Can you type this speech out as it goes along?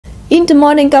In the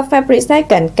morning of February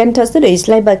 2nd, Cần Thơ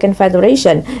Labor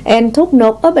Confederation and Thốt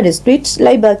Nốt Urban Street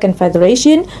Labor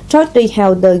Confederation jointly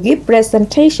held the gift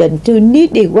presentation to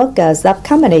needy workers of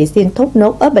companies in Thốt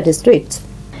Nốt Urban Street.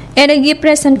 At a gift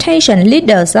presentation,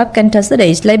 leaders of Cần Thơ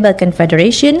Labor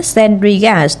Confederation sent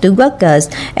regards to workers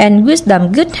and wish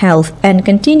them good health and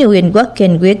continuing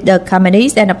working with the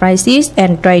companies, enterprises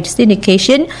and trade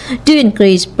syndication to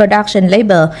increase production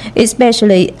labor,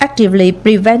 especially actively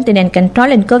preventing and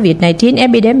controlling COVID-19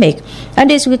 epidemic. On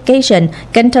this occasion,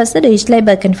 Cần Thơ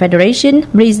Labor Confederation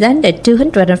presented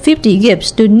 250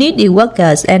 gifts to needy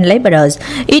workers and laborers,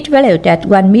 each valued at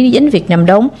 1 million Vietnam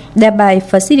dong, thereby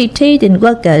facilitating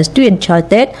workers to enjoy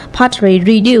that, partly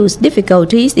reduce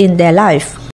difficulties in their life.